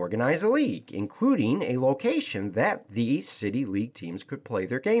schedule, to organize a league, including a location that the city league teams could play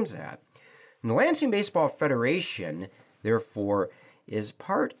their games at. And the Lansing Baseball Federation, therefore, is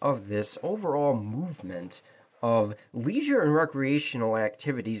part of this overall movement of leisure and recreational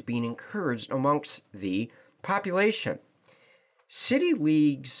activities being encouraged amongst the population. City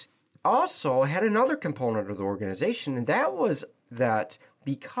leagues also had another component of the organization, and that was that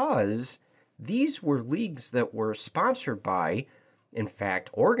because these were leagues that were sponsored by, in fact,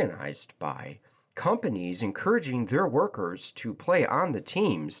 organized by, companies encouraging their workers to play on the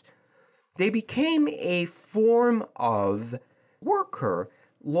teams, they became a form of worker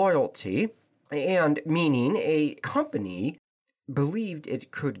loyalty, and meaning a company believed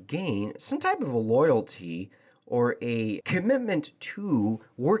it could gain some type of a loyalty or a commitment to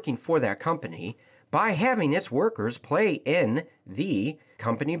working for that company by having its workers play in the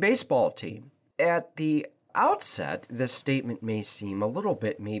company baseball team. At the outset, this statement may seem a little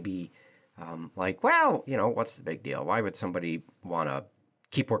bit maybe like, well, you know, what's the big deal? Why would somebody want to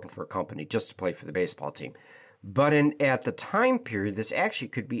keep working for a company just to play for the baseball team? But at the time period, this actually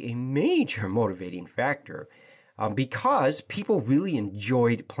could be a major motivating factor because people really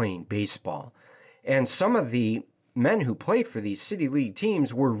enjoyed playing baseball. And some of the men who played for these city league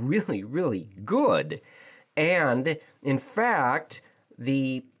teams were really, really good. And in fact,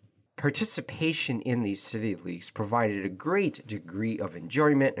 the participation in these city leagues provided a great degree of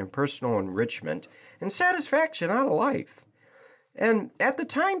enjoyment and personal enrichment and satisfaction out of life. And at the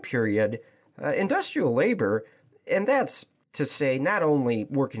time period, industrial labor, and that's to say not only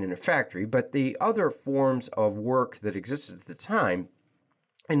working in a factory, but the other forms of work that existed at the time,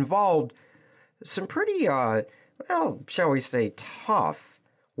 involved some pretty, well, shall we say, tough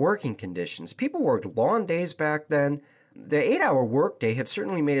working conditions. People worked long days back then. The 8-hour workday had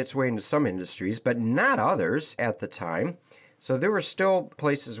certainly made its way into some industries, but not others at the time. So there were still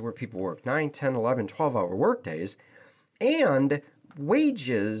places where people worked 9, 10, 11, 12-hour workdays. And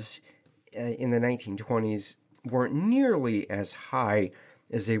wages in the 1920s weren't nearly as high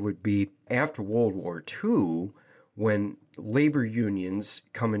as they would be after World War II, when labor unions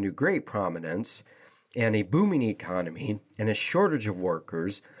come into great prominence and a booming economy and a shortage of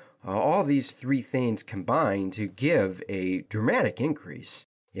workers, all these three things combined to give a dramatic increase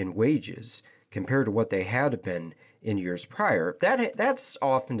in wages compared to what they had been in years prior. That's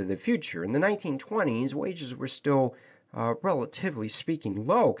off into the future. In the 1920s, wages were still, relatively speaking,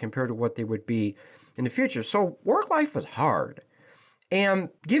 low compared to what they would be in the future. So work life was hard. And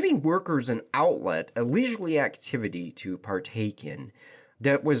giving workers an outlet, a leisurely activity to partake in,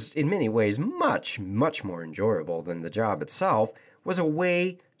 that was in many ways much, much more enjoyable than the job itself, was a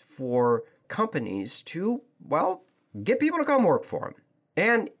way for companies to, well, get people to come work for them.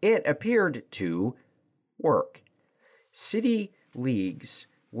 And it appeared to work. City leagues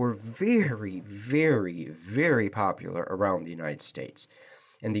were very, very, very popular around the United States.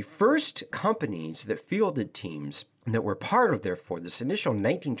 And the first companies that fielded teams that were part of, therefore, this initial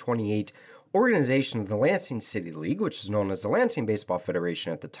 1928 organization of the Lansing City League, which is known as the Lansing Baseball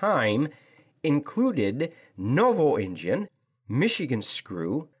Federation at the time, included Novo Indian, Michigan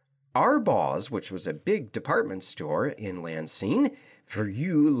Screw, Arbaugh's, which was a big department store in Lansing. For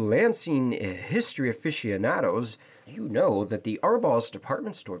you Lansing history aficionados, you know that the Arbaugh's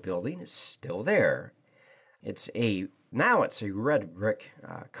department store building is still there. Now it's a red brick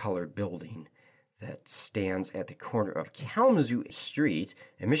colored building that stands at the corner of Kalamazoo Street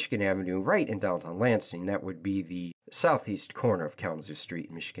and Michigan Avenue right in downtown Lansing. That would be the southeast corner of Kalamazoo Street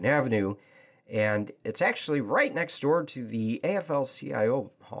and Michigan Avenue. And it's actually right next door to the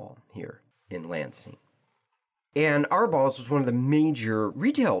AFL-CIO Hall here in Lansing. And Arbaugh's was one of the major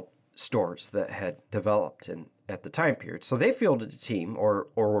retail stores that had developed at the time period. So they fielded a team or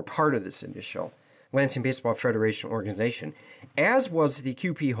were part of this initial Lansing Baseball Federation organization, as was the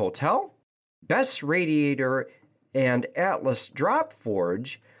QP Hotel, Best Radiator, and Atlas Drop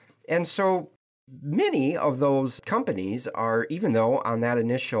Forge. And so many of those companies are, even though on that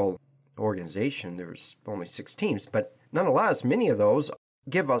initial organization there was only 6 teams, but nonetheless, many of those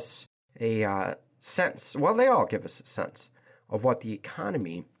give us a sense, well, they all give us a sense of what the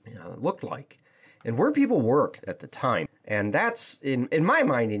economy looked like and where people worked at the time. And that's, in my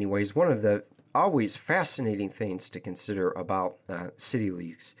mind anyways, one of the always fascinating things to consider about city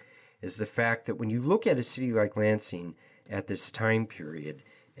leagues is the fact that when you look at a city like Lansing at this time period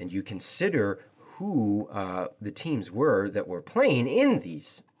and you consider who the teams were that were playing in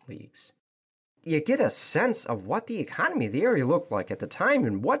these leagues, you get a sense of what the economy of the area looked like at the time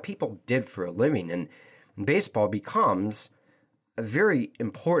and what people did for a living. And baseball becomes a very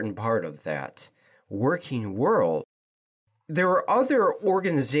important part of that working world. There were other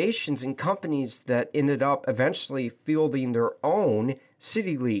organizations and companies that ended up eventually fielding their own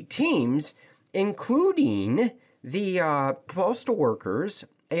City League teams, including the postal workers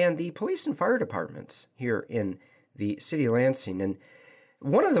and the police and fire departments here in the city of Lansing. And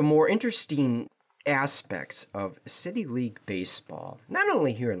one of the more interesting aspects of City League baseball, not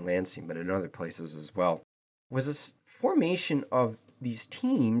only here in Lansing, but in other places as well, was this formation of these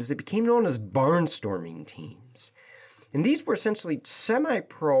teams that became known as barnstorming teams. And these were essentially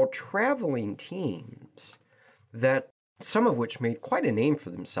semi-pro traveling teams that some of which made quite a name for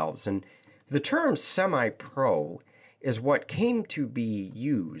themselves. And the term semi-pro is what came to be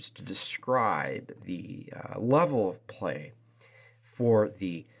used to describe the level of play for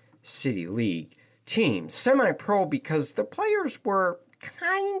the City League team. Semi-pro because the players were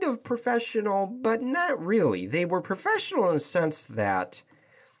kind of professional, but not really. They were professional in the sense that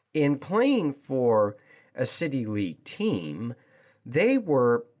in playing for a City League team, they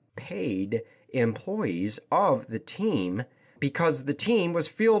were paid employees of the team because the team was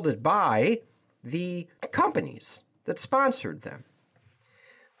fielded by the companies that sponsored them.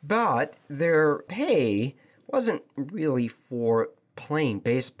 But their pay wasn't really for playing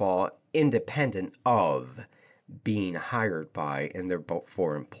baseball independent of being hired by and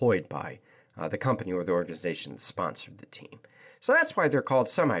therefore employed by the company or the organization that sponsored the team. So that's why they're called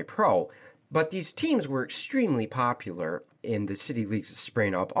semi-pro. But these teams were extremely popular in the city leagues that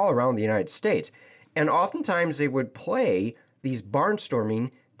sprang up all around the United States. And oftentimes they would play these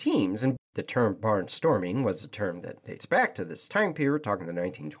barnstorming teams. And the term barnstorming was a term that dates back to this time period, we're talking the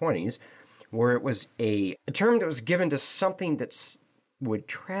 1920s, where it was a term that was given to something that would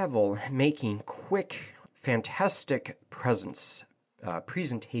travel, making quick, fantastic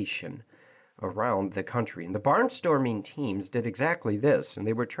presentation around the country. And the barnstorming teams did exactly this, and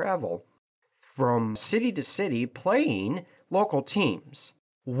they would travel from city to city playing local teams.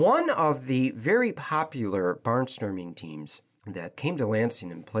 One of the very popular barnstorming teams that came to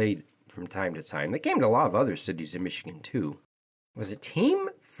Lansing and played from time to time, they came to a lot of other cities in Michigan too, was a team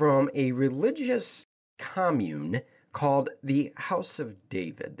from a religious commune called the House of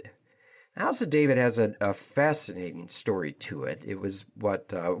David. House of David has a fascinating story to it. It was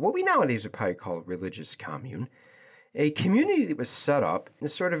what we nowadays would probably call a religious commune, a community that was set up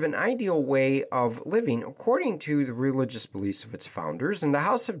as sort of an ideal way of living according to the religious beliefs of its founders. And the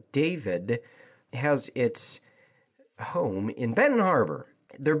House of David has its home in Benton Harbor.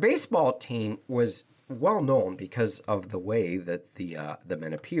 Their baseball team was well known because of the way that the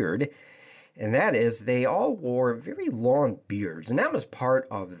men appeared, and that is they all wore very long beards, and that was part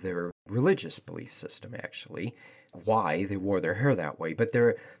of their religious belief system, actually, why they wore their hair that way. But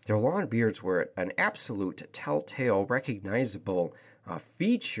their long beards were an absolute telltale, recognizable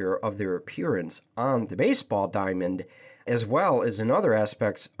feature of their appearance on the baseball diamond, as well as in other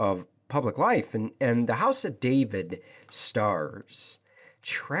aspects of public life. And the House of David stars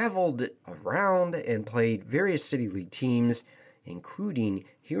traveled around and played various City League teams, including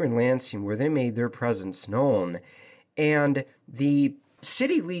here in Lansing, where they made their presence known. And the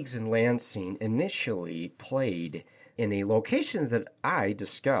City Leagues in Lansing initially played in a location that I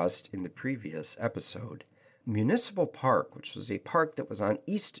discussed in the previous episode, Municipal Park, which was a park that was on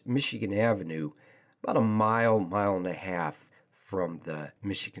East Michigan Avenue, about a mile and a half from the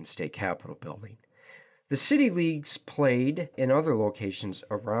Michigan State Capitol building. The City Leagues played in other locations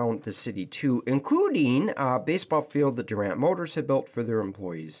around the city too, including a baseball field that Durant Motors had built for their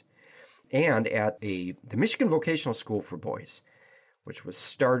employees, and at the Michigan Vocational School for Boys, which was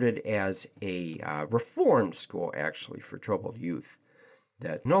started as a reform school, actually, for troubled youth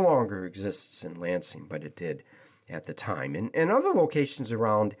that no longer exists in Lansing, but it did at the time. And other locations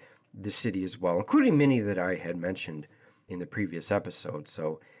around the city as well, including many that I had mentioned in the previous episode.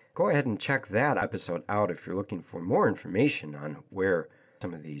 So go ahead and check that episode out if you're looking for more information on where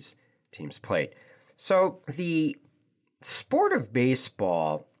some of these teams played. So the sport of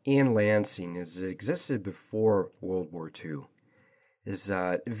baseball in Lansing has existed before World War II. Is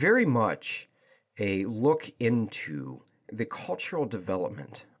very much a look into the cultural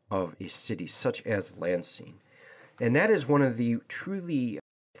development of a city such as Lansing. And that is one of the truly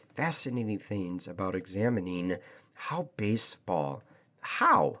fascinating things about examining how baseball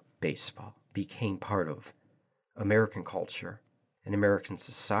became part of American culture and American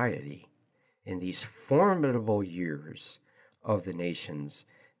society in these formidable years of the nation's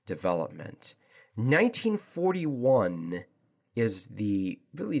development. 1941 is the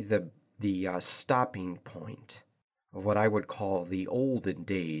stopping point of what I would call the olden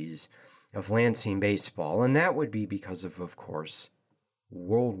days of Lansing baseball, and that would be because of course,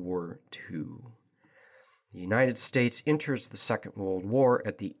 World War II. The United States enters the Second World War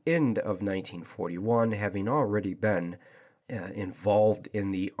at the end of 1941, having already been involved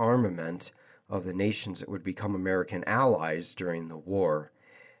in the armament of the nations that would become American allies during the war.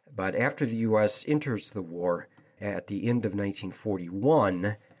 But after the U.S. enters the war, at the end of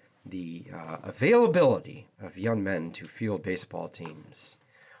 1941, the availability of young men to field baseball teams,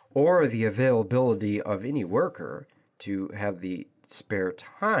 or the availability of any worker to have the spare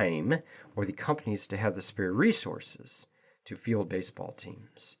time, or the companies to have the spare resources to field baseball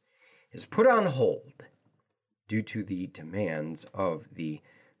teams, is put on hold due to the demands of the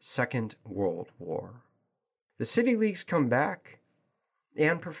Second World War. The City Leagues come back,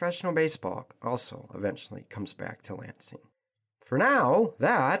 and professional baseball also eventually comes back to Lansing. For now,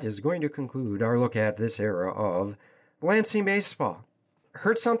 that is going to conclude our look at this era of Lansing baseball.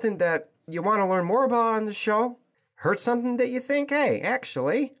 Heard something that you want to learn more about on the show? Heard something that you think, hey,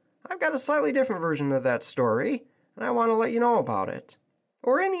 actually, I've got a slightly different version of that story, and I want to let you know about it.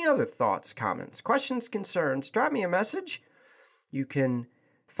 Or any other thoughts, comments, questions, concerns, drop me a message. You can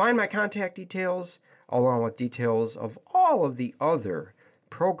find my contact details along with details of all of the other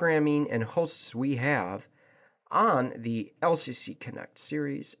programming and hosts we have on the LCC Connect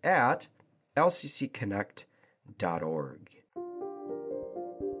series at lccconnect.org.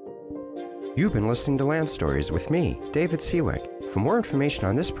 You've been listening to Land Stories with me, David Seawick. For more information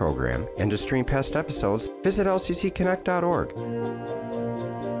on this program and to stream past episodes, visit lccconnect.org.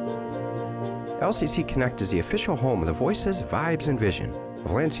 LCC Connect is the official home of the voices, vibes, and vision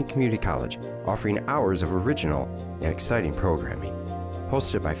of Lansing Community College, offering hours of original and exciting programming.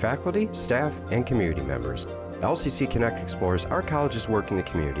 Hosted by faculty, staff, and community members, LCC Connect explores our college's work in the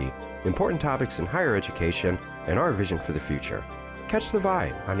community, important topics in higher education, and our vision for the future. Catch the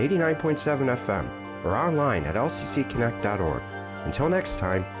vibe on 89.7 FM or online at lccconnect.org. Until next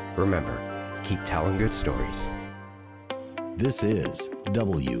time, remember, keep telling good stories. This is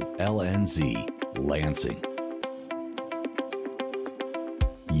WLNZ Lansing.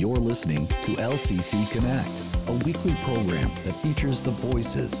 You're listening to LCC Connect, a weekly program that features the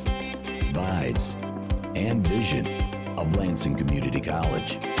voices, vibes, and vision of Lansing Community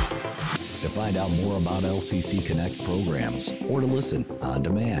College. To find out more about LCC Connect programs or to listen on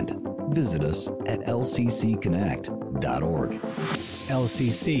demand, visit us at lccconnect.org.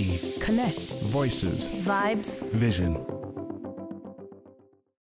 LCC Connect. Voices, Vibes. Vision.